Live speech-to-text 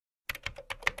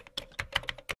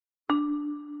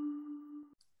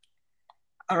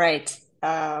All right.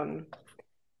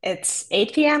 It's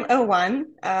 8 p.m. 01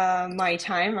 my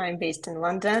time. I'm based in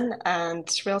London, and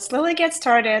we'll slowly get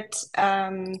started.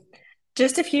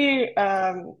 Just a few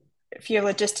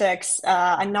logistics.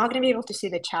 I'm not going to be able to see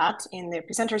the chat in the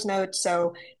presenter's note,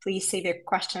 so please save your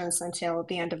questions until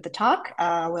the end of the talk.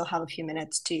 We'll have a few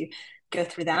minutes to go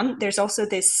through them. There's also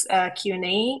this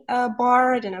Q&A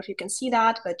bar. I don't know if you can see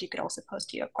that, but you could also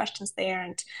post your questions there,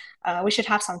 and we should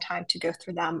have some time to go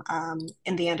through them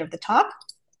in the end of the talk.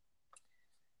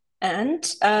 And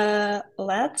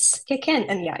let's kick in.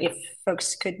 And yeah, if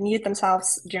folks could mute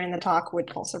themselves during the talk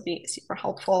would also be super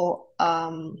helpful.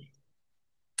 All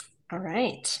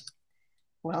right.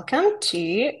 Welcome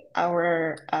to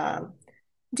our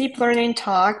deep learning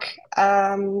talk.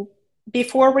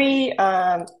 Before we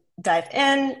dive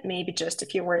in, maybe just a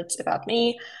few words about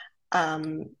me.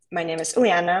 My name is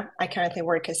Uliana. I currently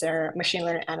work as a machine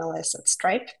learning analyst at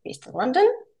Stripe based in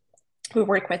London. We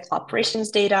work with operations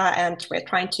data, and we're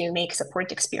trying to make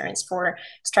support experience for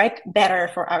Stripe better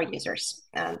for our users.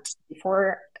 And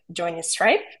before joining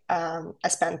Stripe, I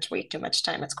spent way too much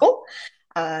time at school,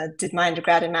 did my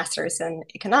undergrad and master's in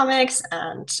economics,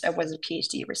 and I was a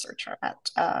PhD researcher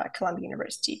at Columbia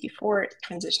University before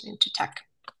transitioning to tech.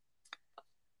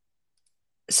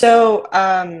 So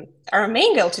our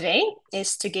main goal today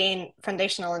is to gain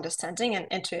foundational understanding and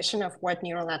intuition of what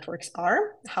neural networks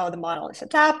are, how the model is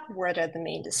set up, what are the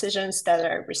main decisions that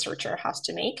a researcher has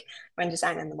to make when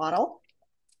designing the model.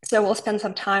 So we'll spend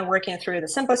some time working through the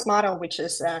simplest model, which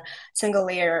is a single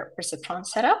layer perceptron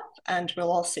setup. And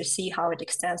we'll also see how it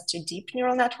extends to deep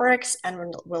neural networks,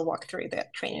 and we'll walk through the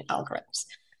training algorithms.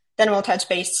 Then we'll touch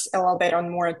base a little bit on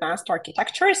more advanced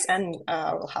architectures, and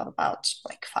we'll have about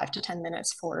like 5 to 10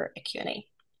 minutes for a Q&A.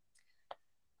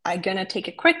 I'm gonna take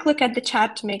a quick look at the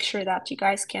chat to make sure that you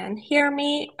guys can hear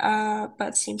me, but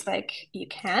it seems like you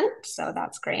can't, so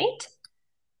that's great.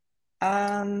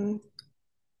 Okay,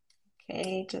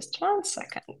 just 1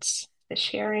 second. The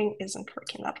sharing isn't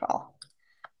working that well.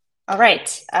 All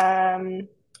right,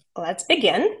 let's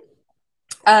begin.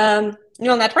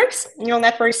 Neural networks. Neural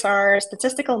networks are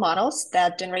statistical models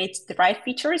that generate derived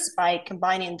features by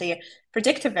combining the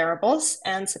predictive variables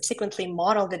and subsequently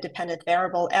model the dependent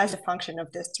variable as a function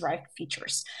of these derived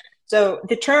features. So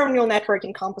the term neural network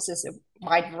encompasses a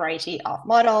wide variety of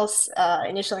models,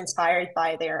 initially inspired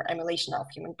by their emulation of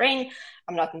human brain.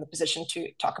 I'm not in the position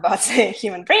to talk about the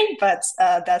human brain, but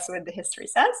that's what the history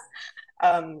says.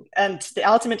 And the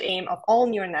ultimate aim of all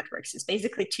neural networks is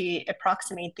basically to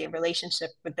approximate the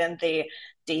relationship within the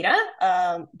data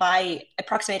by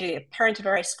approximating a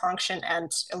parent-various function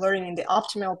and learning the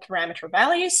optimal parameter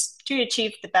values to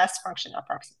achieve the best function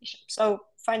approximation. So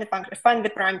find the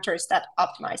parameters that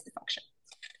optimize the function.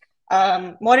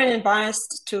 Modern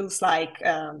advanced tools like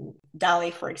DALL-E,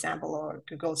 for example, or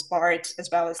Google's BART, as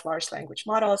well as large language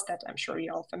models that I'm sure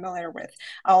you're all familiar with,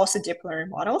 are also deep learning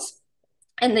models.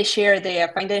 And they share the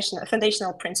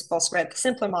foundational principles with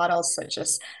simpler models such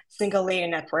as single layer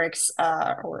networks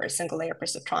or single layer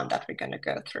perceptron that we're going to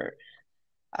go through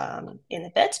in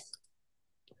a bit.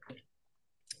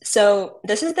 So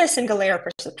this is the single layer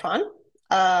perceptron,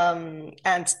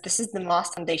 and this is the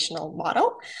most foundational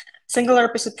model. Single layer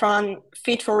perceptron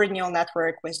feed-forward neural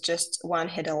network with just one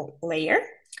hidden layer.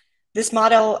 This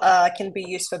model can be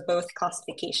used for both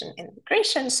classification and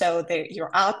integration. So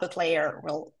your output layer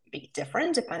will be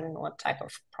different depending on what type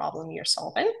of problem you're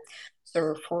solving.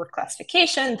 So for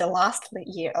classification, the last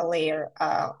layer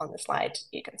on the slide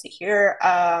you can see here.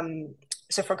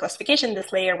 So for classification,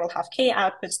 this layer will have k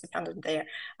outputs dependent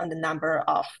on the number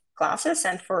of classes.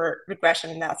 And for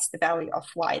regression, that's the value of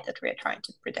y that we're trying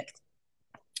to predict.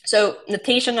 So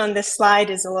notation on this slide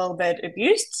is a little bit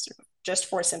abused just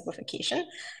for simplification.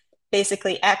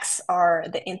 Basically, X are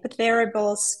the input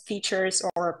variables, features,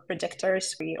 or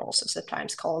predictors. We also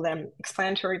sometimes call them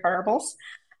explanatory variables.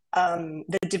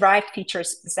 The derived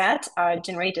features Z are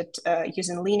generated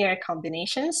using linear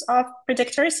combinations of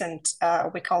predictors, and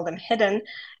we call them hidden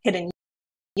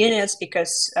units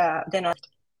because they're not.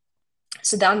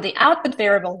 So then the output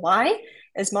variable Y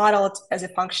is modeled as a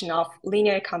function of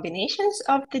linear combinations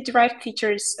of the derived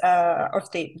features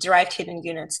of the derived hidden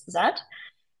units Z.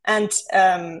 And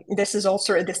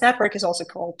this network is also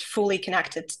called fully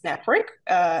connected network,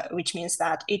 which means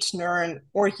that each neuron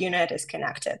or unit is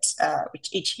connected with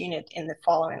each unit in the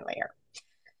following layer.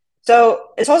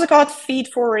 So it's also called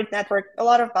feed-forward network, a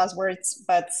lot of buzzwords,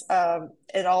 but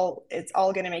it's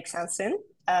all going to make sense soon.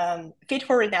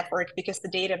 Feed-forward network because the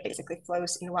data basically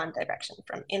flows in one direction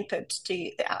from input to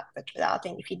the output without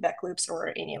any feedback loops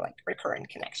or any like recurrent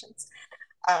connections.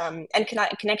 And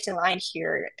connecting line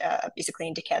here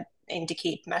basically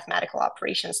indicate mathematical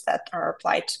operations that are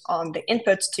applied on the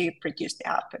inputs to produce the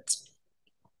outputs.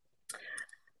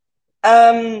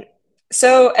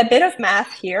 So a bit of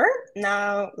math here.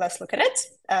 Now let's look at it.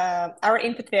 Our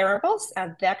input variables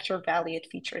are vector-valued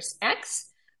features x.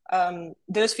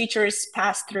 Those features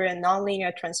pass through a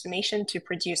nonlinear transformation to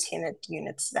produce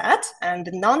units z. And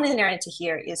the nonlinearity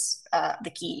here is the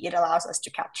key. It allows us to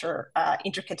capture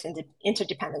intricate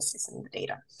interdependencies in the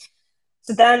data.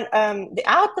 So then the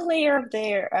output layer of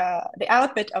the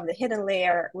output of the hidden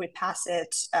layer, we pass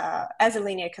it as a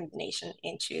linear combination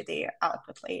into the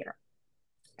output layer.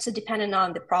 So depending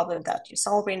on the problem that you're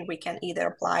solving, we can either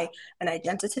apply an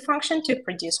identity function to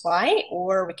produce y,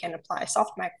 or we can apply a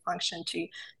softmax function to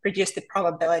produce the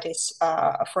probabilities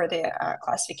for the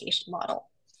classification model.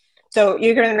 So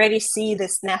you can already see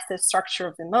this nested structure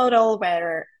of the model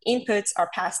where inputs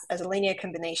are passed as a linear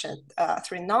combination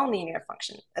through a nonlinear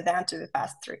function, then to be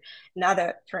passed through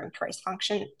another parameterized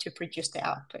function to produce the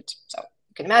output. So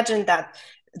you can imagine that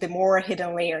the more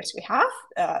hidden layers we have,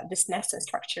 this nested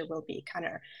structure will be kind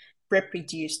of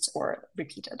reproduced or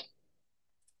repeated.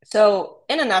 So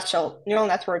in a nutshell, neural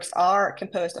networks are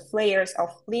composed of layers of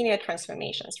linear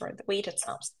transformations, or the weighted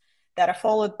sums, that are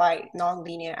followed by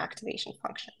nonlinear activation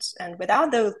functions. And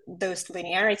without those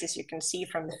linearities, you can see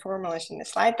from the formulas in the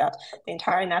slide that the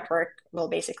entire network will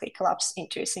basically collapse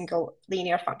into a single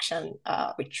linear function,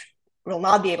 which will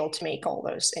not be able to make all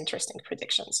those interesting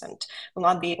predictions and will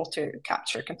not be able to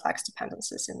capture complex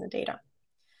dependencies in the data.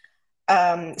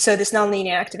 So this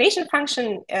nonlinear activation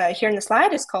function here in the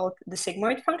slide is called the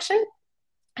sigmoid function.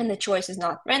 And the choice is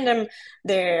not random.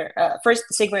 First,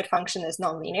 the sigmoid function is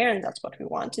nonlinear, and that's what we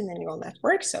want in the neural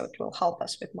network. So it will help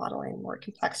us with modeling more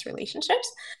complex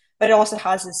relationships. But it also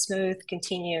has a smooth,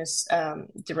 continuous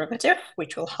derivative,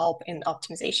 which will help in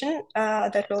optimization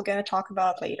that we're going to talk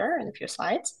about later in a few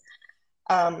slides.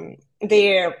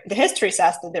 The history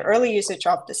says that the early usage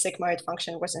of the sigmoid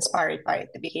function was inspired by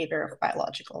the behavior of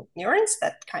biological neurons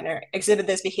that kind of exhibit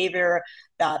this behavior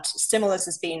that stimulus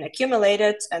is being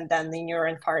accumulated and then the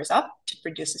neuron fires up to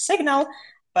produce a signal.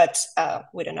 But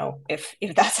we don't know if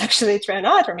that's actually true or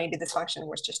not, or maybe this function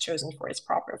was just chosen for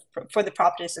for the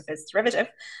properties of its derivative.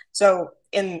 So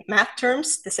in math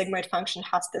terms, the sigmoid function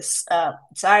has this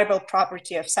desirable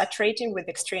property of saturating with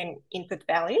extreme input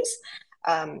values,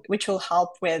 which will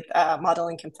help with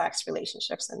modeling complex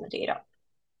relationships in the data.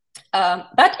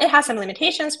 But it has some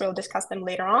limitations. We'll discuss them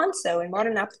later on. So in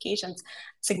modern applications,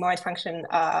 sigmoid function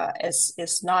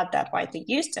is not that widely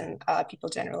used, and people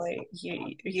generally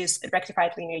use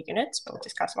rectified linear units. We'll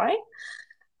discuss why.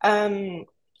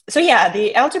 So yeah,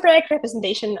 the algebraic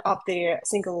representation of the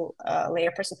single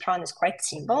layer perceptron is quite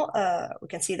simple. We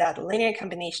can see that a linear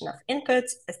combination of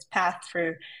inputs is passed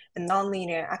through a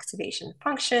nonlinear activation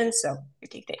function. So we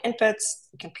take the inputs,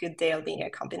 compute their linear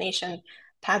combination,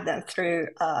 pass them through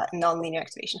a nonlinear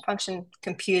activation function,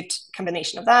 compute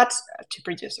combination of that to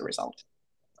produce a result.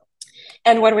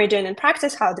 And what we're doing in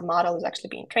practice, how the model is actually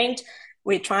being trained,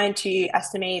 we're trying to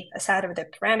estimate a set of the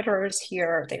parameters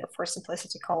here. They are for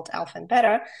simplicity called alpha and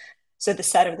beta. So the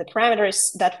set of the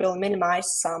parameters that will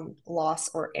minimize some loss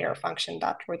or error function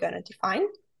that we're going to define,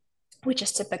 which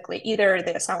is typically either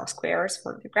the sum of squares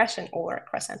for regression or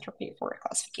cross entropy for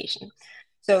classification.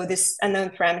 So this unknown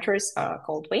parameters are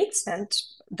called weights, and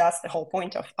that's the whole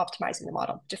point of optimizing the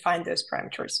model, to find those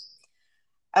parameters.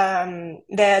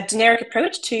 The generic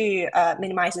approach to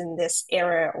minimizing this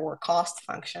error or cost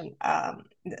function,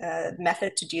 the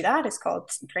method to do that is called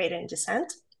gradient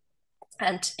descent.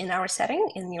 And in our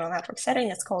setting, in neural network setting,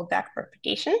 it's called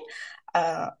backpropagation.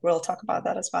 We'll talk about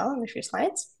that as well in a few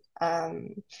slides.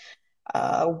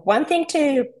 One thing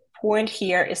to point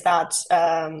here is that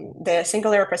the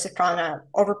single layer perceptron are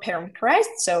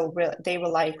over-parameterized, so they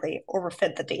will likely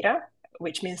overfit the data,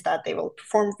 which means that they will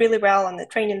perform really well on the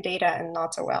training data and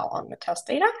not so well on the test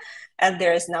data. And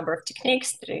there's a number of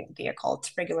techniques, they are called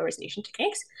regularization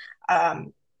techniques,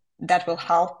 that will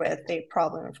help with the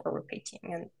problem of overfitting,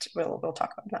 and we'll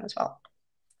talk about that as well.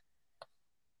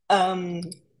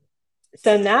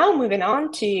 So now moving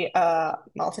on to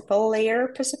multiple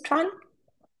layer perceptron.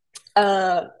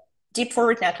 Deep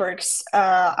forward networks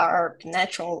are the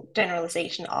natural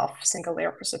generalization of single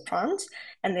layer perceptrons,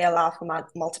 and they allow for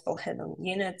multiple hidden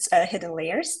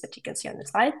layers that you can see on the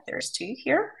slide. There's two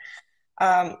here.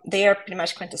 They are pretty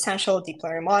much quintessential deep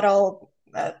learning model,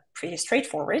 pretty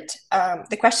straightforward.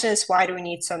 The question is, why do we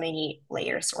need so many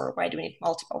layers, or why do we need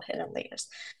multiple hidden layers?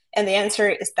 And the answer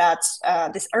is that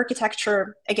this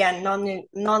architecture, again,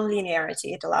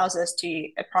 non-linearity, it allows us to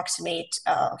approximate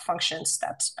functions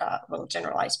that will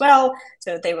generalize well,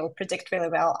 so they will predict really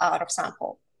well out of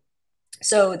sample.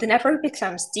 So the network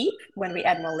becomes deep when we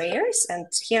add more layers. And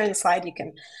here in the slide, you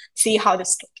can see how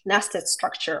this nested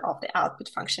structure of the output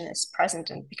function is present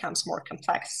and becomes more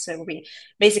complex. So we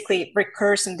basically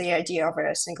recurse in the idea of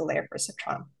a single layer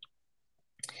perceptron.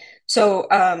 So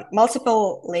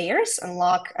multiple layers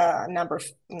unlock a number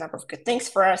of good things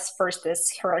for us. First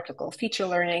is hierarchical feature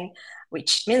learning,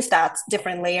 which means that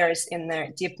different layers in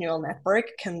the deep neural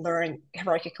network can learn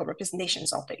hierarchical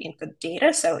representations of the input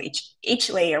data. So each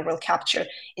layer will capture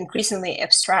increasingly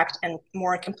abstract and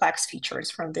more complex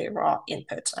features from the raw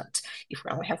input. And if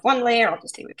we only have one layer,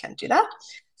 obviously we can't do that.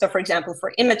 So for example,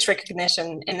 for image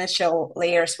recognition, initial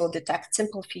layers will detect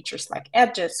simple features like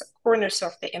edges, corners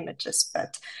of the images,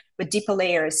 but with deeper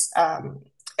layers,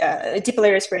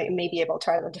 we may be able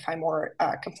to identify more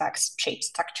complex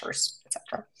shapes, textures,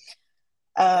 etc.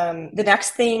 The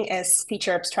next thing is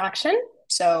feature abstraction.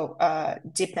 So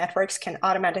deep networks can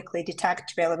automatically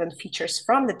detect relevant features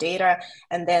from the data,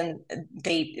 and then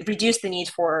they reduce the need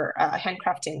for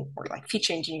handcrafting or like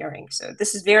feature engineering. So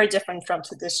this is very different from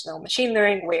traditional machine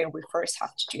learning, where we first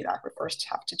have to do that. We first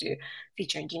have to do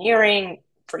feature engineering,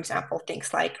 for example,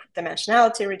 things like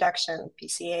dimensionality reduction,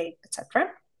 PCA, etc.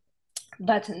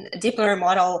 But in a deep learning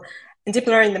model,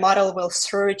 the model will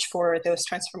search for those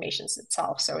transformations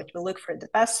itself. So it will look for the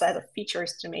best set of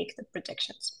features to make the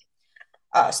predictions.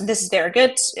 So this is very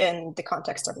good in the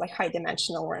context of like high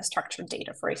dimensional or unstructured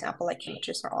data, for example, like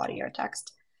images or audio or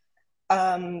text.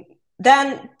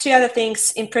 Then two other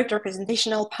things: improved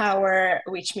representational power,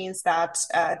 which means that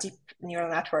deep neural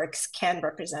networks can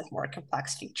represent more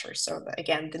complex features. So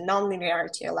again, the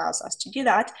nonlinearity allows us to do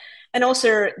that. And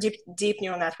also deep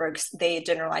neural networks, they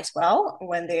generalize well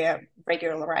when they are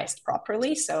regularized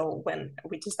properly. So when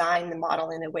we design the model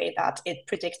in a way that it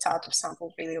predicts out of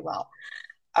sample really well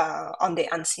on the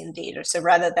unseen data. So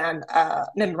rather than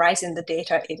memorizing the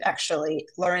data, it actually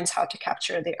learns how to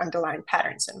capture the underlying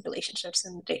patterns and relationships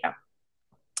in the data.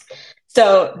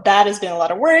 So that has been a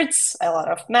lot of words, a lot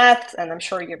of math, and I'm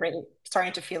sure you're really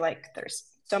starting to feel like there's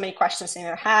so many questions in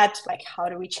your head, like how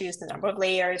do we choose the number of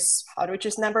layers? How do we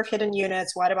choose the number of hidden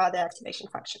units? What about the activation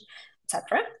function,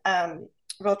 etc.?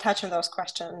 We'll touch on those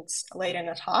questions later in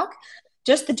the talk.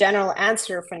 Just the general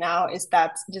answer for now is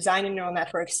that designing neural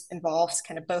networks involves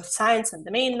kind of both science and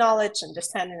domain knowledge,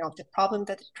 understanding of the problem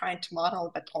that you're trying to model,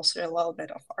 but also a little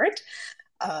bit of art.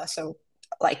 So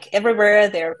like everywhere,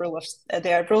 there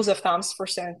are rules of thumbs for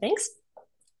certain things.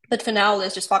 But for now,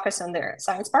 let's just focus on the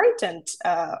science part, and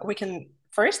we can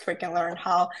learn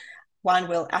how one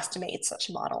will estimate such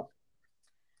a model.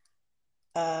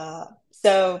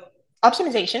 So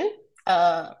optimization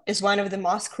is one of the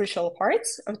most crucial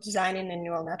parts of designing a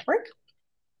neural network.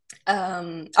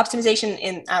 Optimization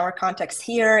in our context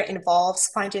here involves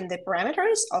finding the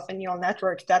parameters of a neural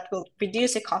network that will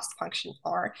reduce a cost function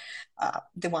for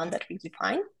the one that we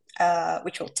define,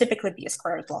 which will typically be a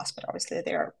square root loss, but obviously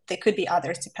there could be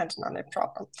others depending on the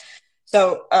problem.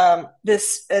 So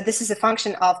this is a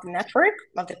function of the network,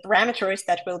 of the parameters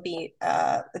that will be,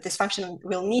 this function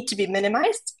will need to be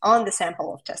minimized on the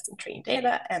sample of test and trained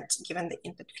data and given the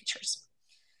input features.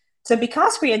 So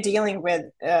because we are dealing with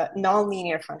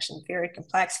nonlinear functions, very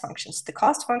complex functions, the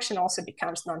cost function also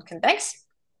becomes non-convex,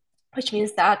 which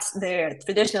means that the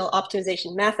traditional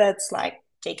optimization methods like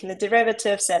taking the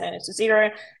derivative, setting it to zero,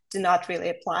 do not really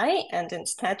apply. And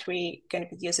instead, we're going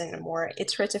to be using a more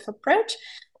iterative approach,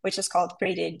 which is called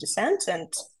gradient descent,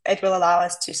 and it will allow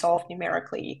us to solve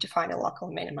numerically to find a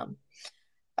local minimum.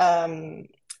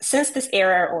 Since this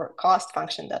error or cost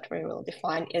function that we will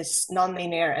define is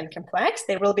nonlinear and complex,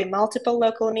 there will be multiple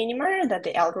local minima that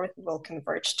the algorithm will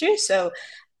converge to. So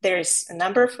there's a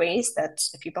number of ways that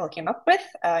people came up with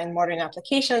in modern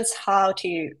applications how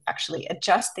to actually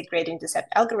adjust the gradient descent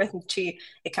algorithm to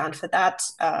account for that,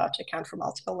 to account for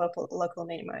multiple local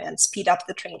minima and speed up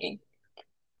the training.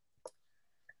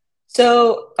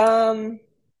 So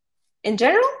in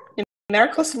general,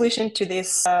 numerical solution to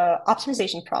this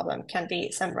optimization problem can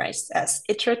be summarized as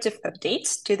iterative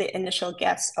updates to the initial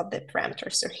guess of the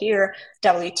parameters. So here,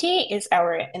 WT is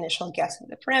our initial guess of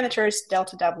the parameters.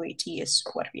 Delta WT is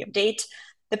what we update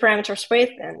the parameters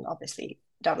with, and obviously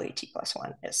WT plus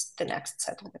 1 is the next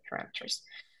set of the parameters.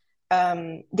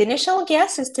 The initial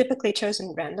guess is typically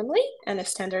chosen randomly and is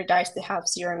standardized to have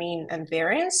zero mean and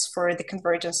variance for the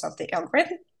convergence of the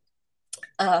algorithm.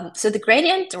 So the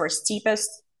gradient or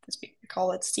steepest because we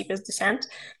call it steepest descent,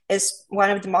 is one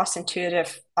of the most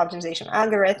intuitive optimization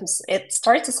algorithms. It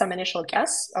starts with some initial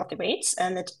guess of the weights,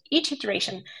 and at each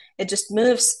iteration, it just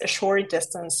moves a short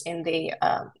distance in the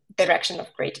direction of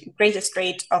greatest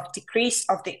rate of decrease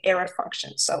of the error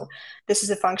function. So this is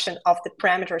a function of the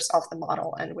parameters of the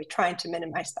model, and we're trying to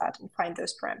minimize that and find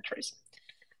those parameters.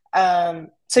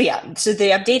 So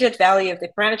the updated value of the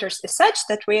parameters is such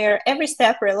that every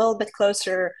step we're a little bit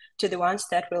closer to the ones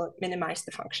that will minimize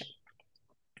the function.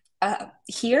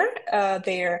 Here,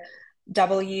 the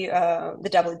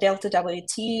delta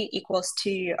WT equals to,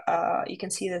 you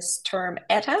can see this term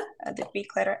eta, the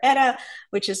Greek letter eta,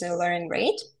 which is a learning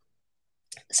rate.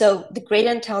 So the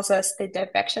gradient tells us the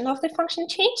direction of the function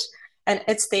change, and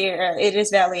it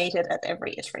is evaluated at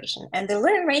every iteration. And the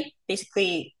learning rate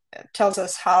basically tells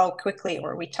us how quickly,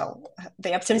 or we tell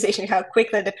the optimization how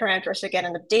quickly the parameters are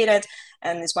getting updated,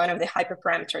 and is one of the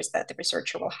hyperparameters that the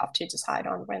researcher will have to decide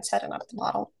on when setting up the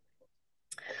model.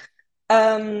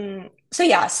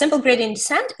 Simple gradient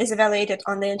descent is evaluated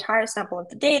on the entire sample of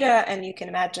the data, and you can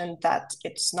imagine that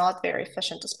it's not very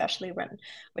efficient, especially when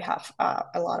we have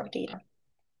a lot of data.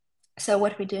 So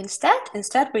what we do instead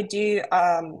we do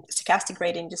stochastic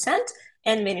gradient descent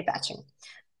and mini batching.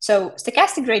 So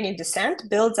stochastic gradient descent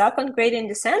builds up on gradient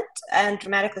descent and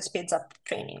dramatically speeds up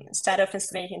training. Instead of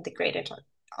estimating the gradient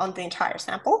on the entire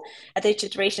sample, at each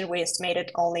iteration we estimate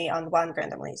it only on one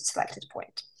randomly selected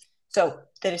point. So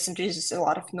this introduces a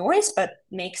lot of noise, but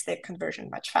makes the conversion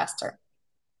much faster.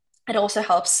 It also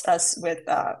helps us with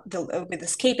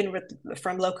escaping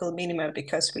from local minima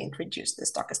because we introduce the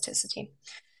stochasticity.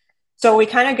 So we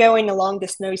kind of going along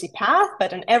this noisy path,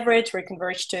 but on average, we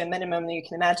converge to a minimum. You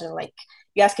can imagine, like,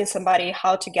 you're asking somebody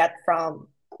how to get from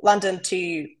London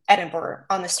to Edinburgh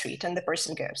on the street, and the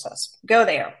person says, go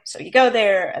there. So you go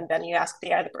there, and then you ask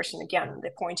the other person again, and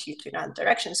they point you to another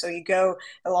direction. So you go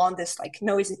along this like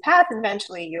noisy path, and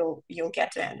eventually you'll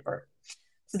get to Edinburgh.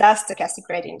 So that's stochastic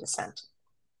gradient descent.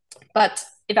 But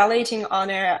evaluating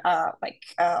on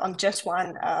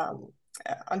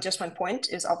on just one point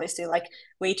is obviously like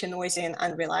way too noisy and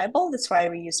unreliable. That's why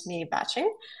we use mini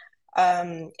batching.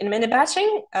 In mini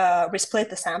batching, we split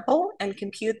the sample and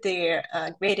compute the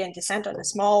gradient descent on a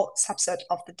small subset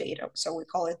of the data. So we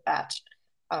call it batch,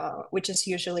 which is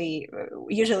usually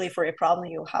for a problem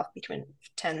you'll have between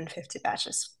 10 and 50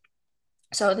 batches.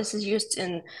 So this is used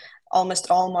in almost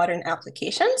all modern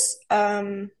applications.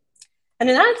 And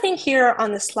another thing here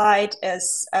on the slide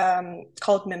is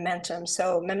called momentum.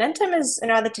 So momentum is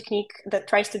another technique that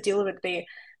tries to deal with the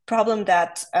problem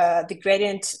that the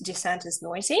gradient descent is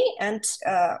noisy, and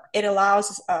it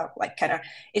allows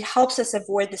it helps us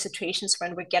avoid the situations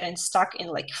when we're getting stuck in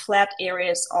like flat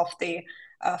areas of the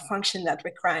function that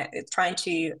we're trying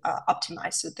to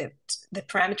optimize, so that the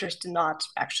parameters do not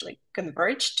actually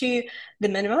converge to the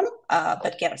minimum,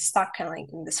 but get stuck kind of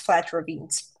like in these flat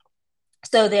ravines.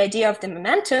 So the idea of the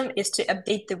momentum is to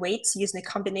update the weights using a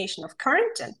combination of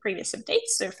current and previous updates.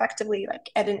 So effectively like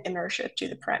adding inertia to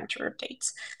the parameter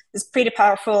updates. It's pretty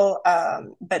powerful,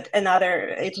 but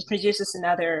it produces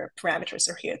another parameter.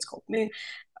 So here it's called mu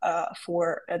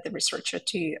for the researcher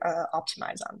to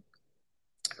optimize on.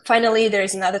 Finally,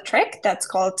 there's another trick that's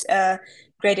called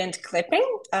gradient clipping.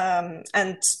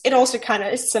 And it also kind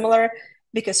of is similar,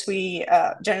 because we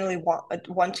generally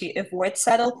want to avoid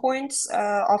saddle points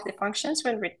of the functions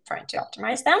when we're trying to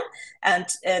optimize them. And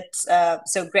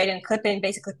so gradient clipping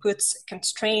basically puts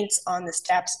constraints on the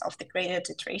steps of the gradient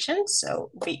iteration. So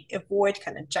we avoid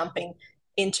kind of jumping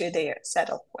into the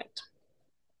saddle point.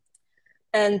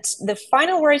 And the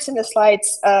final words in the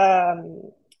slides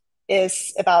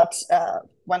is about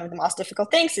one of the most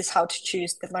difficult things is how to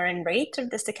choose the learning rate of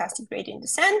the stochastic gradient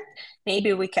descent.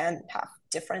 Maybe we can have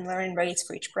different learning rates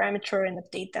for each parameter and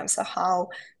update them somehow,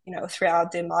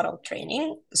 throughout the model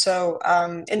training. So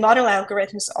in model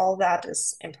algorithms, all that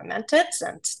is implemented,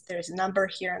 and there's a number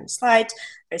here on the slide.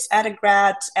 There's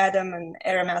AdaGrad, Adam, and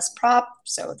RMS prop.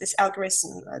 So this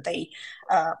algorithm, they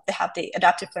have the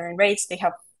adaptive learning rates. They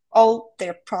have all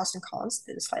their pros and cons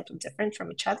that are slightly different from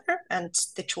each other, and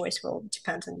the choice will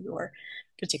depend on your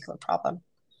particular problem.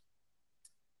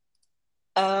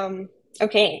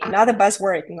 Okay, another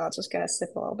buzzword, and I'm just gonna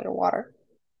sip a little bit of water.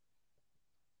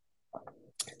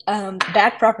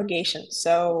 Backpropagation.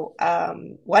 So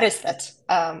what is that?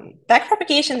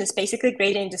 Backpropagation is basically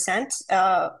gradient descent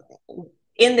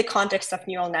in the context of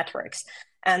neural networks.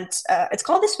 And it's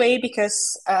called this way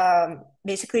because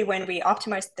basically when we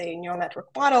optimize the neural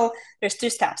network model, there's two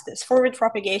steps. There's forward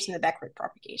propagation and backward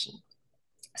propagation.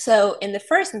 So in the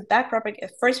first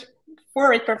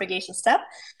forward propagation step,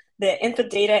 the input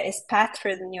data is passed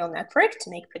through the neural network to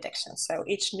make predictions. So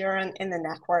each neuron in the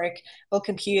network will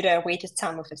compute a weighted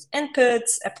sum of its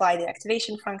inputs, apply the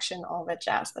activation function, all that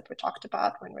jazz that we talked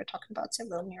about when we're talking about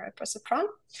single linear perceptron.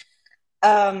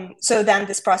 So then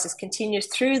this process continues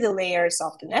through the layers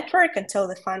of the network until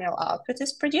the final output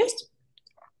is produced.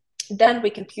 Then we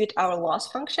compute our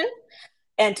loss function.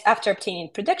 And after obtaining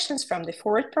predictions from the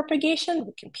forward propagation,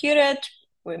 we compute it.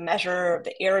 We measure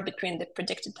the error between the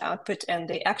predicted output and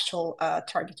the actual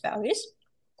target values.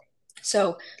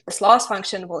 So this loss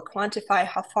function will quantify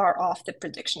how far off the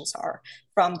predictions are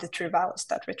from the true values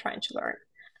that we're trying to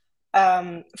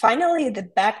learn. Finally, the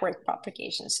backward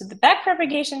propagation. So the back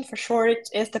propagation, for short,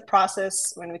 is the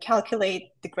process when we calculate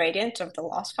the gradient of the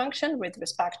loss function with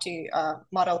respect to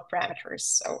model parameters.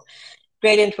 So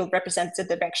gradient will represent the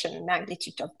direction and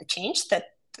magnitude of the change that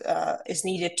is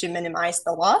needed to minimize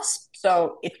the loss.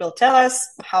 So it will tell us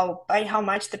by how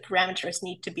much the parameters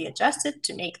need to be adjusted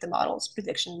to make the model's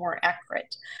prediction more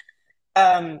accurate.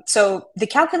 So the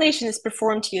calculation is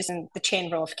performed using the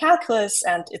chain rule of calculus,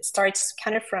 and it starts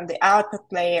kind of from the output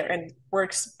layer and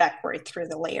works backward through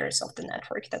the layers of the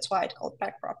network. That's why it's called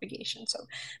backpropagation. So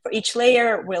for each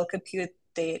layer, we'll compute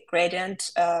the gradient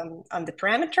on the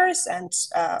parameters, and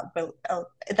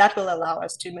that will allow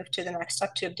us to move to the next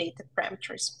step to update the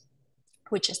parameters,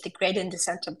 which is the gradient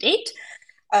descent update.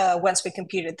 Once we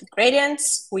computed the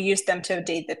gradients, we use them to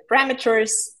update the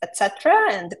parameters, etc.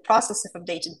 And the process of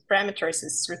updating parameters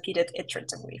is repeated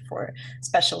iteratively for a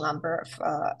special number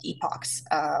of epochs,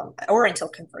 or until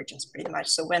convergence, pretty much.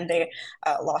 So when the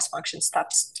loss function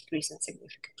stops decreasing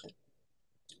significantly.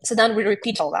 So then we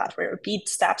repeat all that. We repeat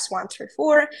steps 1 through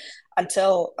 4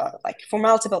 until, for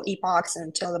multiple epochs,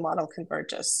 until the model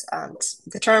converges. And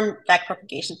the term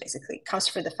backpropagation basically comes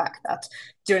from the fact that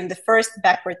during the first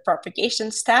backward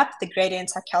propagation step, the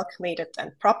gradients are calculated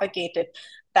and propagated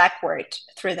backward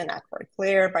through the network,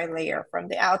 layer by layer, from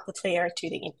the output layer to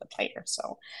the input layer.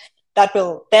 So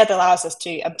that allows us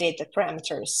to update the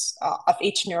parameters of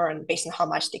each neuron based on how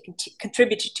much they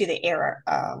contributed to the error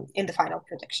in the final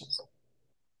predictions.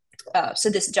 So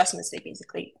these adjustments, they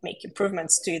basically make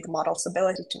improvements to the model's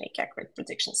ability to make accurate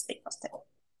predictions state by step.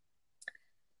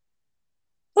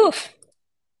 Oof,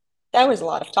 that was a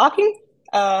lot of talking,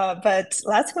 but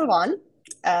let's move on.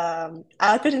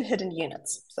 Output and hidden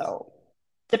units. So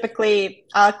typically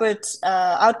output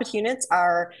units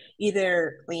are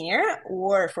either linear,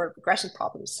 or for regression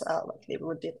problems, like they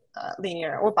would be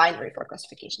linear, or binary for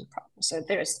classification problems. So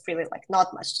there's really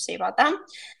not much to say about them.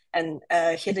 And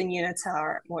hidden units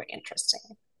are more interesting.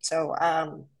 So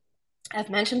I've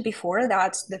mentioned before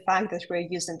that the fact that we're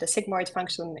using the sigmoid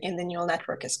function in the neural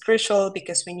network is crucial,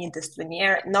 because we need this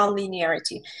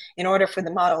non-linearity in order for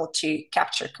the model to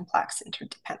capture complex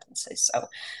interdependencies. So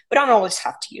we don't always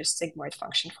have to use sigmoid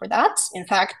function for that. In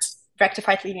fact,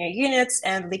 rectified linear units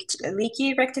and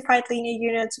leaky rectified linear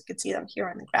units, you can see them here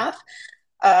on the graph,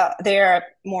 they're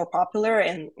more popular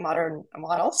in modern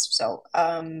models. So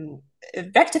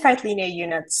rectified linear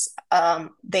units,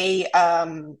 they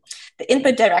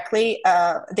input directly,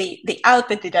 they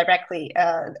output directly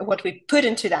what we put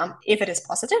into them if it is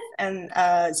positive, and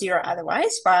zero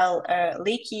otherwise, while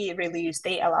leaky ReLUs,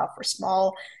 they allow for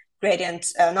small gradient,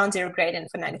 non-zero gradient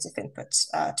for negative inputs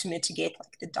to mitigate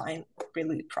the dying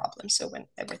ReLU problem, so when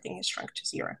everything is shrunk to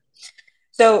zero.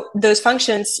 So those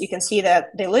functions, you can see that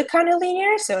they look kind of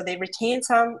linear, so they retain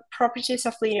some properties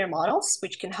of linear models,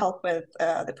 which can help with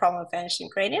the problem of vanishing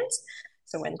gradients.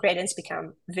 So when gradients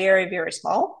become very, very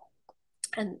small,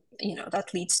 and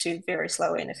that leads to very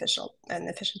slow and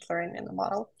inefficient learning in the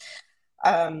model.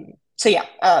 So yeah,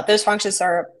 those functions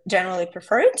are generally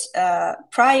preferred.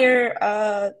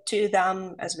 Prior to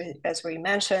them, as we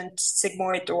mentioned,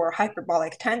 sigmoid or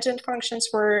hyperbolic tangent functions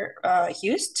were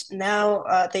used.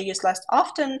 Now they use less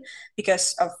often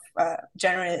because of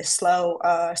generally slow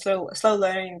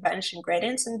learning, vanishing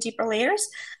gradients in deeper layers.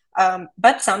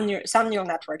 But some neural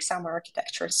networks, some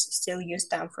architectures still use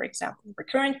them. For example,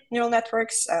 recurrent neural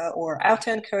networks or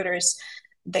autoencoders,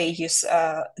 they use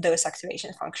those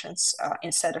activation functions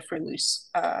instead of ReLUs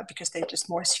because they're just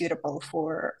more suitable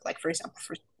for, for example,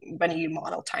 for when you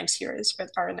model time series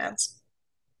with RNNs.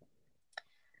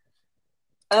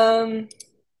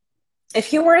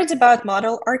 If you're worried about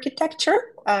model architecture,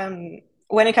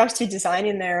 when it comes to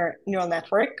designing their neural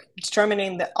network,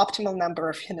 determining the optimal number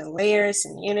of hidden layers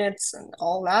and units and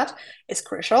all that is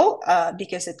crucial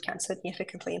because it can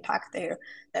significantly impact their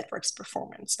network's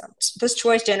performance. And this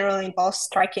choice generally involves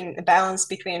striking a balance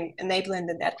between enabling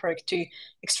the network to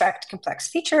extract complex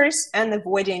features and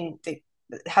avoiding the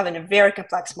having a very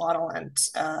complex model and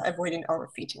avoiding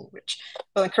overfitting, which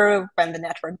will occur when the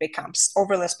network becomes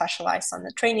overly specialized on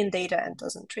the training data and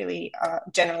doesn't really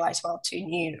generalize well to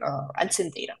new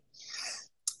unseen data.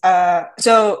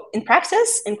 So in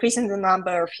practice, increasing the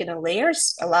number of hidden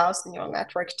layers allows the neural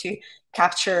network to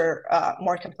capture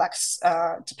more complex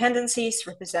dependencies,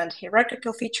 represent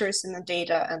hierarchical features in the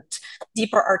data, and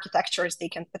deeper architectures. They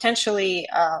can potentially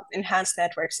enhance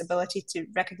network's ability to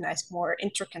recognize more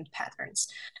intricate patterns.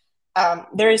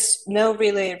 There is no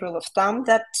really rule of thumb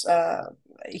that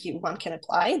one can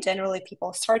apply. Generally,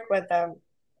 people start with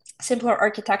simpler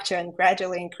architecture and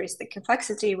gradually increase the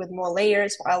complexity with more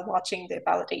layers while watching the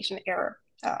validation error.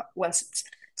 Once it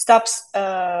stops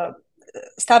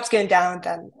going down,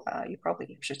 then you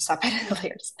probably should stop adding the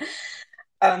layers.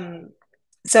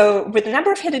 So with the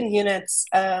number of hidden units,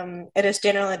 it is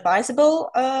generally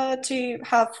advisable to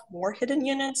have more hidden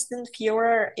units than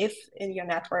fewer. If in your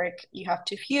network you have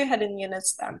too few hidden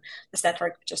units, then this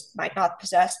network just might not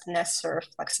possess the necessary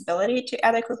flexibility to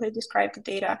adequately describe the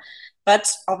data.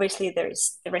 But obviously there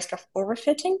is the risk of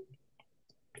overfitting.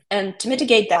 And to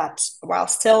mitigate that, while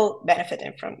still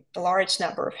benefiting from the large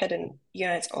number of hidden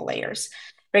units or layers,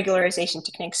 regularization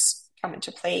techniques come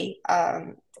into play.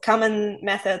 Common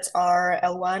methods are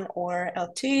L1 or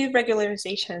L2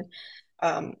 regularization,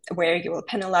 where you will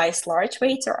penalize large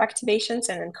weights or activations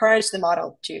and encourage the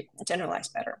model to generalize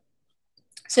better.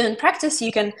 So in practice,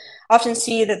 you can often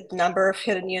see that the number of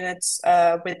hidden units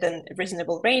within a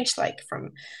reasonable range, like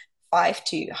from 5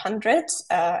 to 100,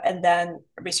 and then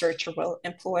a researcher will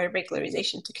employ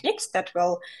regularization techniques that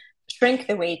will shrink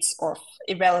the weights of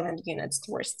irrelevant units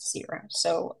towards zero.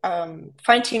 So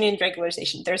fine-tuning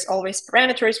regularization, there's always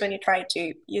parameters when you try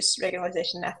to use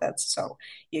regularization methods. So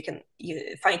you can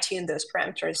fine-tune those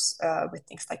parameters with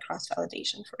things like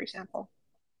cross-validation, for example.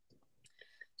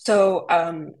 So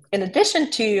in addition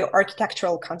to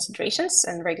architectural concentrations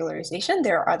and regularization,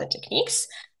 there are other techniques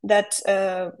that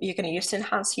you can use to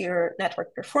enhance your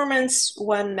network performance.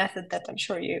 One method that I'm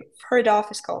sure you've heard of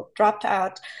is called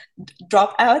dropout,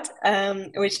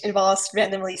 which involves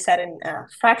randomly setting a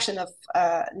fraction of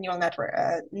neural network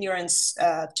neurons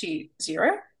to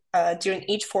zero during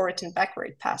each forward and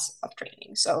backward pass of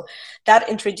training. So that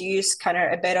introduces kind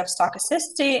of a bit of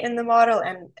stochasticity in the model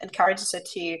and encourages it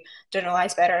to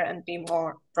generalize better and be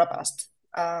more robust.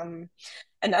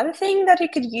 Another thing that you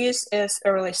could use is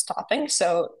early stopping.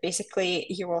 So basically,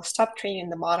 you will stop training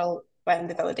the model when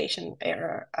the validation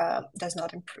error does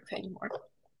not improve anymore.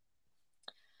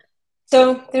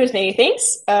 So there's many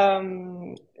things.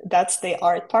 That's the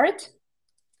art part.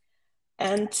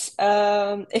 And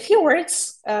a few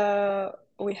words,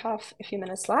 we have a few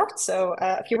minutes left. So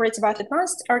a few words about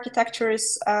advanced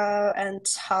architectures and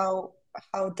how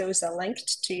those are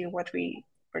linked to what we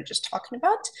were just talking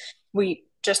about. We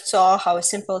just saw how a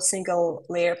simple single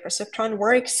layer perceptron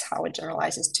works, how it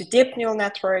generalizes to deep neural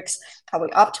networks, how we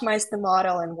optimize the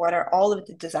model, and what are all of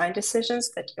the design decisions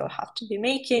that you'll have to be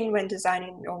making when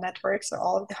designing neural networks, or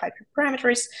all of the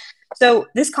hyperparameters. So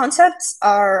these concepts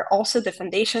are also the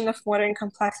foundation of modern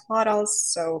complex models.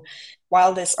 So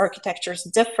while this architecture is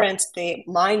different, the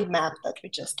mind map that we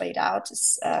just laid out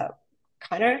is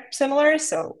kind of similar.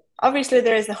 So obviously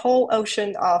there is a whole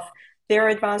ocean of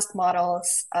very advanced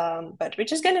models, but we're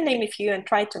just going to name a few and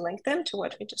try to link them to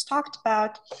what we just talked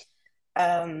about.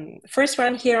 First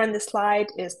one here on the slide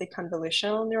is the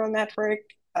convolutional neural network.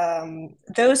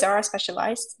 Those are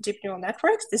specialized deep neural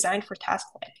networks designed for tasks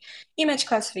like image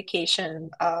classification,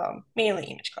 mainly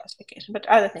image classification, but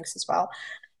other things as well.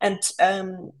 And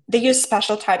they use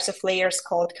special types of layers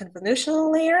called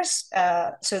convolutional layers.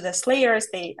 So these layers,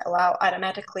 they allow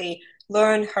automatically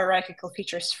learn hierarchical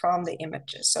features from the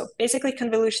images. So basically,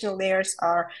 convolutional layers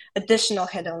are additional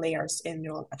hidden layers in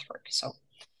neural network. So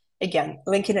again,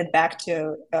 linking it back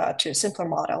to a simpler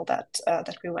model that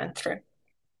we went through.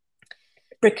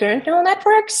 Recurrent neural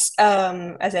networks,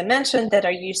 as I mentioned, they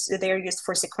are used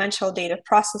for sequential data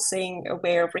processing,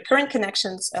 where recurrent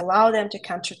connections allow them to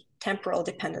capture temporal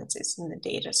dependencies in the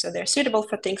data. So they're suitable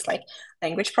for things like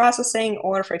language processing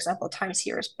or, for example, time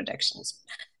series predictions.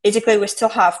 Basically, we still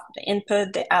have the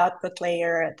input, the output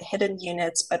layer, the hidden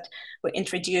units, but we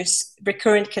introduce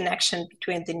recurrent connection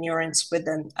between the neurons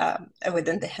within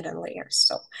the hidden layers.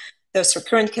 So those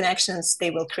recurrent connections, they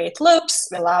will create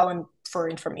loops, allowing for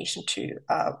information to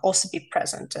also be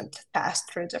present and pass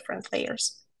through different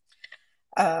layers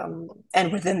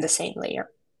and within the same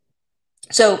layer.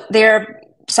 So there are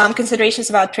some considerations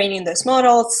about training those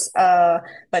models,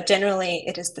 but generally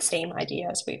it is the same idea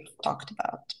as we've talked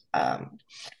about.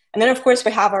 And then, of course,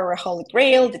 we have our holy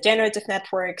grail, the generative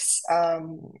networks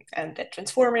and the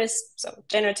transformers. So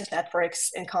generative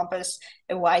networks encompass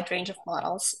a wide range of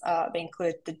models. They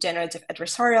include the generative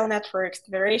adversarial networks,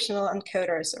 the variational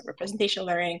encoders, so representation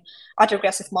learning,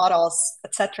 autoregressive models,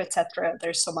 etc., etc.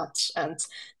 There's so much. And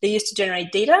they used to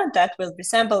generate data that will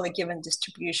resemble a given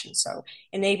distribution. So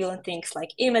enabling things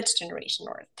like image generation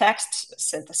or text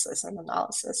synthesis and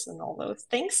analysis and all those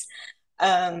things.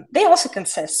 They also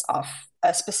consist of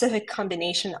a specific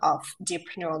combination of deep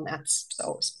neural nets,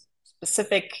 so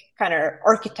specific kind of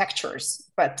architectures.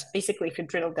 But basically, if you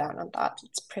drill down on that,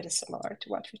 it's pretty similar to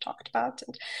what we talked about.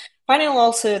 And finally,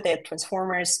 also the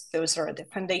transformers. Those are the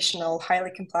foundational, highly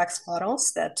complex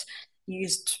models that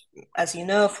used, as you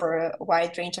know, for a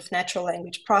wide range of natural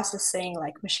language processing,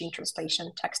 like machine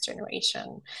translation, text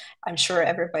generation. I'm sure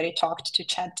everybody talked to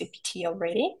ChatGPT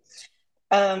already.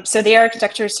 So the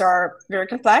architectures are very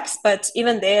complex, but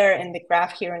even there in the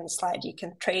graph here in the slide, you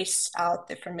can trace out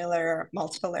the familiar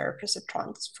multiple layer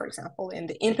perceptrons, for example, in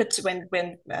the input when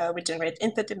we generate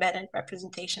input-dependent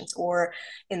representations, or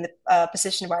in the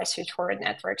position-wise feed-forward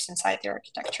networks inside the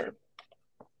architecture.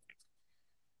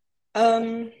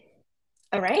 All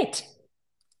right.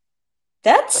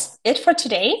 That's it for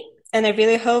today. And I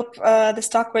really hope this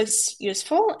talk was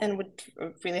useful and would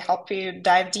really help you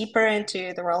dive deeper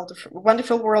into the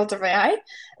wonderful world of AI.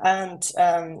 And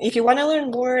if you want to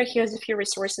learn more, here's a few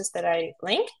resources that I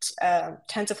linked.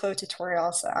 TensorFlow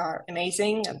tutorials are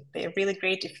amazing, and they're really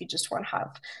great if you just want to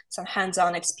have some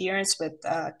hands-on experience with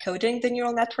coding the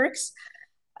neural networks.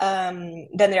 Then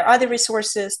there are other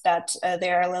resources that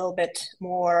they're a little bit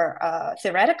more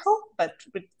theoretical, but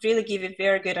would really give you a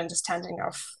very good understanding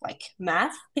of like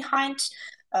math behind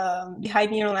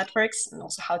neural networks, and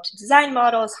also how to design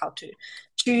models, how to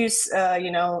choose,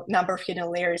 number of hidden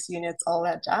layers, units, all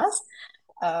that jazz.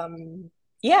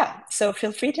 Yeah, so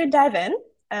feel free to dive in,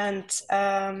 and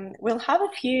we'll have a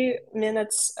few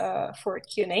minutes for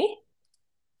Q&A.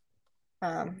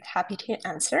 Happy to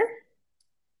answer.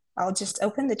 I'll just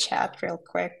open the chat real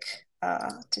quick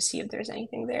to see if there's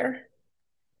anything there.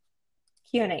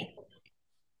 Q&A.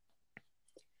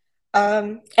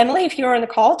 Emily, if you're on the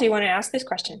call, do you want to ask this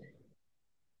question?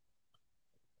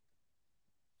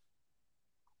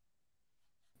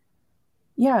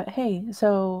 Yeah, hey,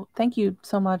 so thank you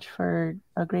so much for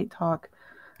a great talk.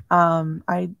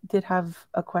 I did have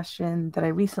a question that I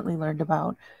recently learned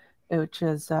about, which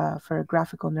is for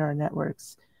graphical neural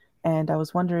networks. And I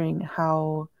was wondering,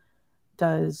 how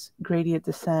does gradient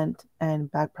descent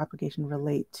and backpropagation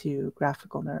relate to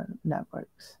graphical neural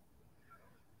networks?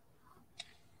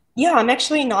 Yeah, I'm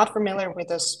actually not familiar with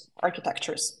those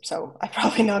architectures, so I'm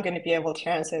probably not going to be able to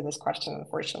answer this question,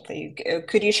 unfortunately.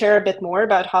 Could you share a bit more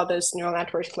about how those neural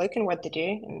networks look and what they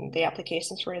do and the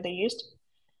applications where they're used?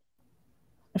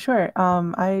 Sure.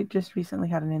 I just recently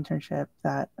had an internship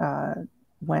that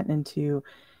went into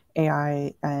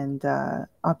AI and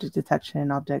object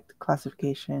detection, object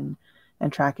classification,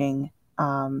 and tracking.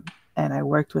 And I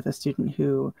worked with a student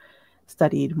who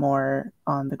studied more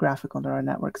on the graphical neural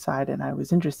network side, and I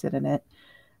was interested in it.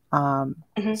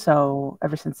 So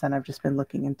ever since then, I've just been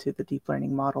looking into the deep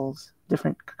learning models,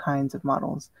 different kinds of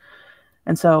models.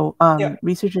 And so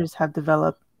researchers have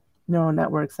developed neural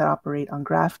networks that operate on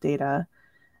graph data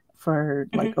for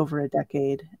like over a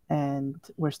decade, and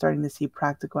we're starting to see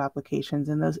practical applications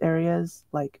in those areas,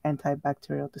 like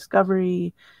antibacterial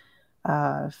discovery,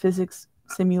 physics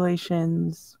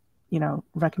simulations,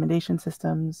 recommendation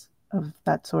systems of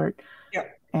that sort.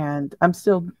 And I'm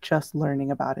still just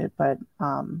learning about it, but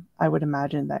I would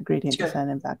imagine that gradient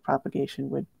descent and backpropagation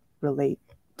would relate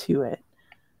to it.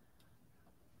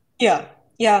 Yeah.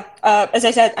 As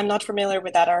I said, I'm not familiar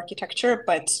with that architecture,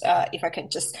 but if I can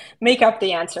just make up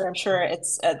the answer, I'm sure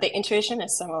it's the intuition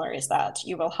is similar, is that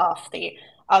you will have the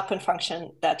output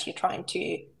function that you're trying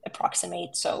to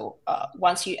approximate. So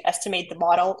once you estimate the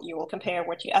model, you will compare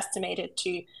what you estimated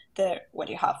to what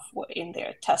you have in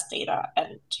their test data,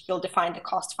 and you'll define the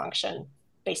cost function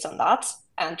based on that.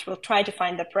 And we'll try to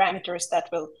find the parameters that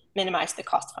will minimize the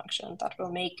cost function, that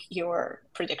will make your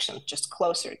prediction just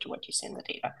closer to what you see in the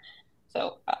data.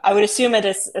 So I would assume it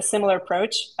is a similar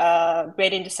approach.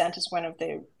 Gradient descent is one of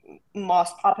the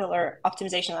most popular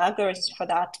optimization algorithms for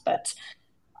that, but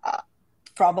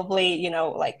probably,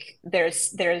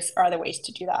 there's other ways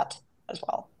to do that as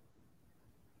well.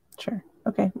 Sure.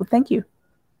 Okay. Well, thank you.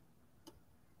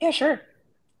 Yeah, sure.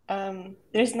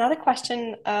 There's another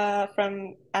question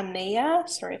from Anea.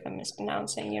 Sorry if I'm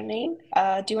mispronouncing your name.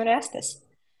 Do you want to ask this?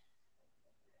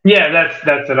 Yeah,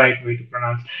 that's the right way to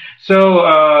pronounce. So,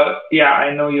 yeah,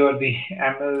 I know you're the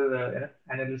ML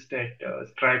analyst at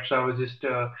Stripe. So I was just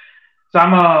So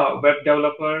I'm a web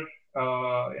developer.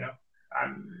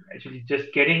 I'm actually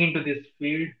just getting into this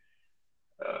field.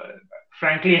 Uh,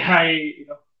 Frankly, I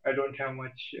don't have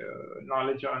much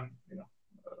knowledge on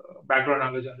background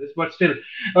knowledge on this, but still,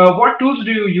 what tools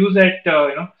do you use at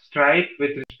Stripe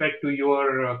with respect to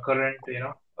your current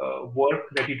work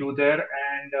that you do there?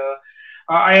 And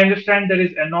I understand there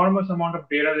is enormous amount of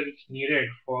data that is needed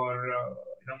for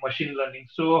machine learning.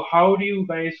 So how do you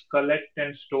guys collect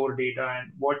and store data,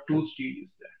 and what tools do you use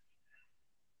there?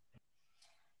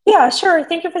 Yeah, sure.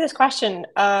 Thank you for this question.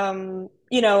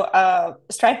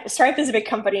 Stripe is a big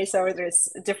company, so there's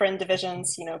different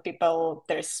divisions. People.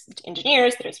 There's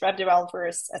engineers, there's web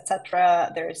developers,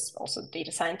 etc. There's also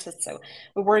data scientists. So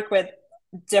we work with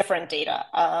different data.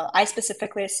 I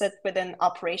specifically sit within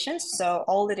operations, so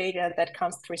all the data that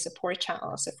comes through support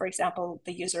channels. So, for example,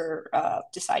 the user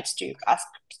decides to ask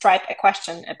Stripe a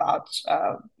question about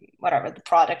whatever the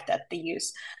product that they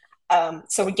use.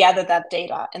 So we gather that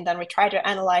data and then we try to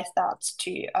analyze that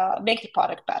to make the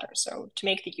product better, so to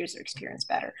make the user experience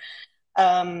better.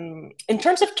 In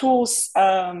terms of tools,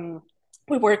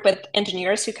 we work with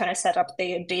engineers who kind of set up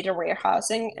the data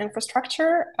warehousing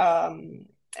infrastructure,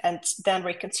 and then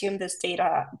we consume this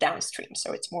data downstream.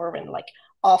 So it's more in like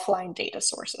offline data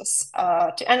sources.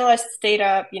 To analyze this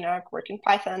data, work in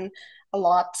Python a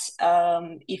lot.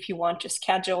 If you want to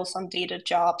schedule some data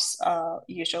jobs,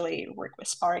 usually work with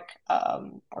Spark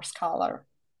or Scala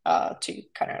to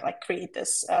kind of like create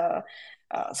this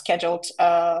scheduled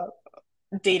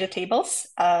data tables.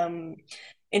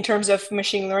 In terms of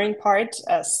machine learning part,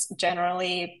 as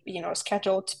generally,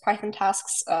 scheduled Python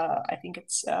tasks, I think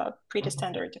it's a pretty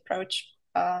standard approach.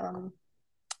 I'm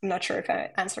not sure if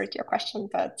I answered your question,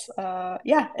 but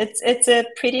yeah, it's a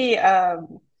pretty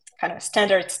kind of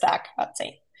standard stack, I'd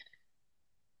say.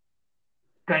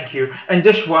 Thank you. And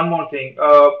just one more thing,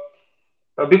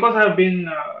 because I've been,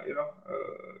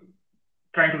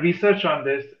 trying to research on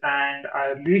this, and I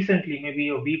recently, maybe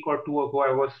a week or two ago,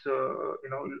 I was,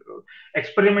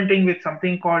 experimenting with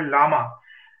something called Llama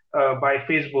by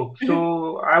Facebook.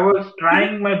 So I was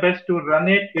trying my best to run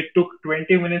it. It took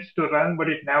 20 minutes to run, but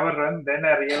it never ran. Then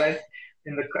I realized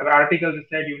in the article it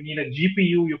said you need a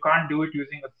GPU. You can't do it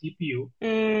using a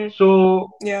CPU. So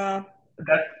Yeah.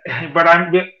 that, but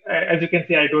as you can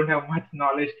see, I don't have much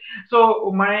knowledge.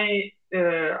 So my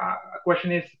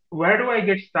question is, where do I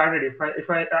get started? I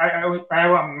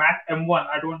have a Mac M1,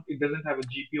 I don't, it doesn't have a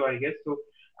GPU, I guess. So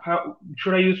how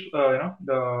should I use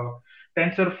the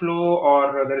TensorFlow,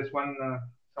 or there is one some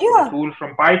Yeah. tool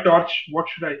from PyTorch? What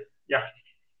should I? Yeah.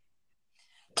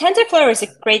 TensorFlow is a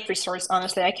great resource,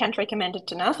 honestly. I can't recommend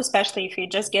it enough, especially if you're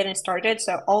just getting started.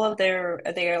 So all of their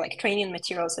like training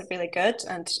materials are really good.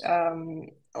 And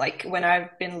like when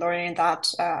I've been learning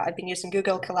that, I've been using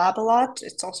Google Colab a lot.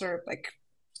 It's also like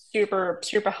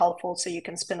super helpful. So you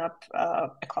can spin up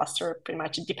a cluster pretty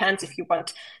much. It depends if you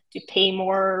want to pay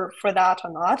more for that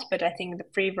or not. But I think the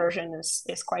free version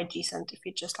is quite decent if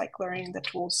you're just like learning the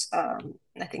tools.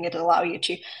 I think it'll allow you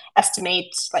to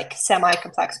estimate like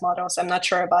semi-complex models. I'm not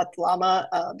sure about Llama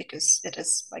because it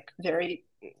is like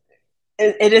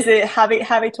it is a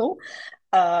heavy tool,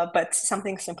 but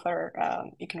something simpler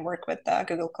you can work with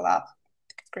Google Colab.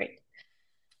 It's great.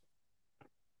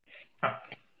 Oh,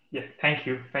 yeah. Thank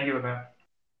you. Thank you for that.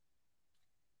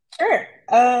 Sure.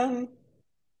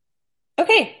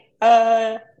 Okay.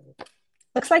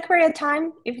 Looks like we're at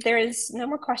time. If there is no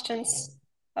more questions,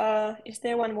 is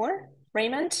there one more?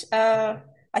 Raymond?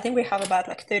 I think we have about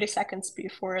like 30 seconds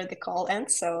before the call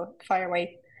ends, so fire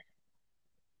away.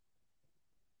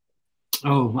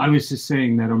 Oh, I was just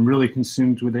saying that I'm really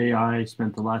consumed with AI. I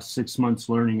spent the last 6 months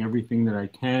learning everything that I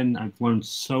can. I've learned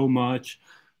so much.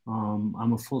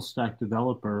 I'm a full stack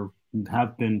developer and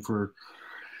have been for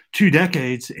 2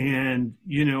 decades. And,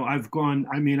 I've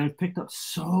picked up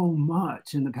so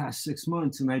much in the past 6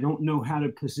 months, and I don't know how to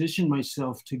position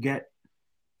myself to get,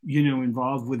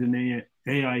 involved with an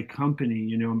AI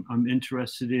company. I'm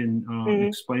interested in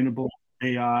explainable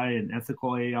AI and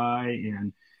ethical AI,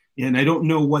 and I don't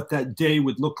know what that day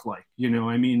would look like.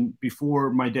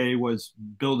 Before, my day was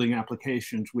building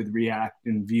applications with React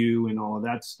and Vue and all of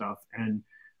that stuff. And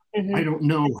I don't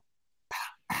know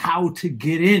how to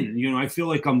get in. I feel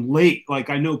like I'm late. Like,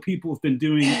 I know people have been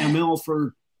doing ML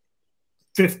for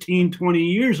 15, 20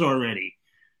 years already,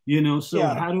 so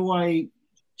how do I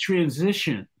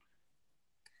transition?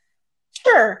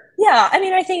 Sure. Yeah.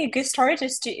 I think a good start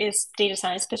is data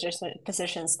science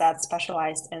positions that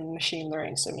specialized in machine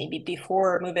learning. So maybe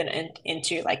before moving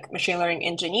into like machine learning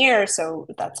engineer. So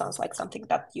that sounds like something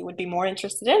that you would be more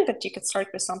interested in, but you could start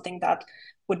with something that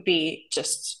would be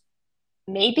just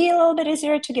maybe a little bit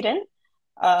easier to get in.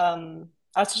 I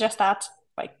would suggest that,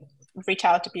 like, reach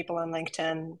out to people on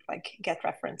LinkedIn, like, get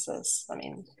references. I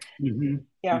mean,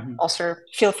 also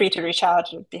feel free to reach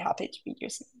out. I'd be happy to be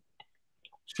using.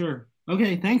 Sure.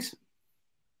 Okay, thanks.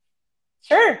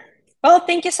 Sure. Well,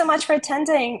 thank you so much for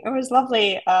attending. It was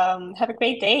lovely. Have a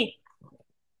great day.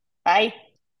 Bye.